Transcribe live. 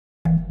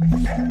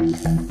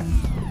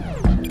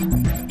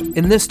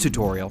In this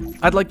tutorial,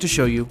 I'd like to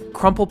show you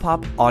Crumple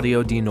Pop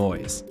Audio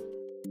Denoise.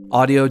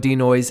 Audio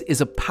denoise is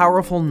a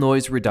powerful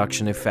noise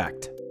reduction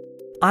effect.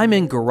 I'm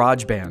in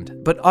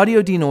GarageBand, but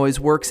audio denoise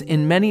works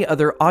in many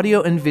other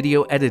audio and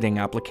video editing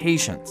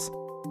applications.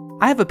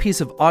 I have a piece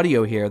of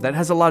audio here that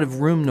has a lot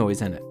of room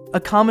noise in it, a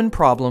common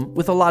problem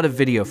with a lot of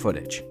video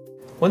footage.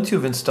 Once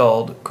you've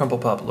installed Crumple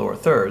Pop Lower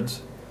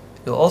Thirds,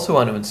 you'll also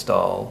want to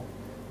install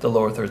the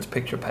Lower Thirds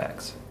picture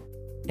packs.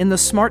 In the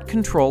Smart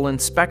Control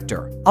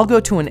Inspector, I'll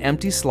go to an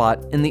empty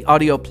slot in the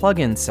Audio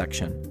Plugins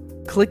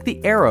section, click the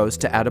arrows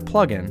to add a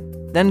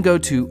plugin, then go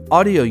to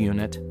Audio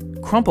Unit,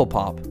 Crumple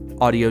Pop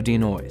Audio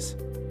Denoise.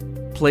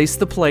 Place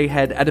the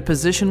playhead at a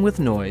position with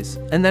noise,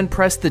 and then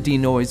press the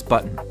Denoise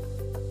button.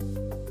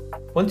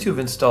 Once you've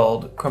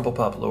installed Crumple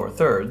Pop Lower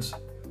Thirds,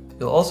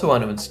 you'll also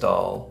want to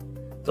install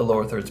the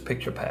Lower Thirds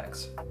picture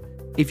packs.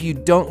 If you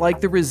don't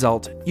like the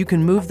result, you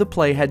can move the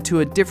playhead to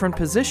a different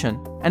position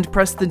and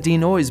press the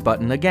Denoise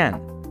button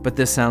again, but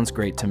this sounds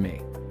great to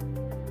me.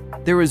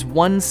 There is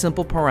one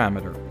simple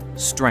parameter,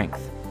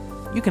 strength.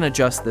 You can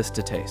adjust this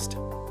to taste.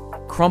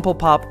 Crumple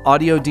Pop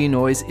Audio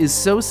Denoise is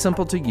so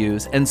simple to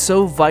use and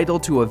so vital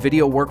to a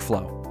video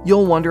workflow,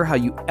 you'll wonder how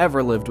you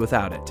ever lived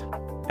without it.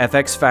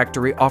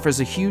 FxFactory offers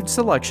a huge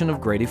selection of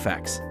great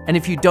effects, and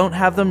if you don't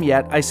have them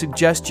yet, I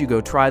suggest you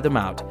go try them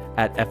out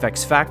at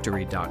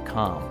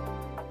FxFactory.com.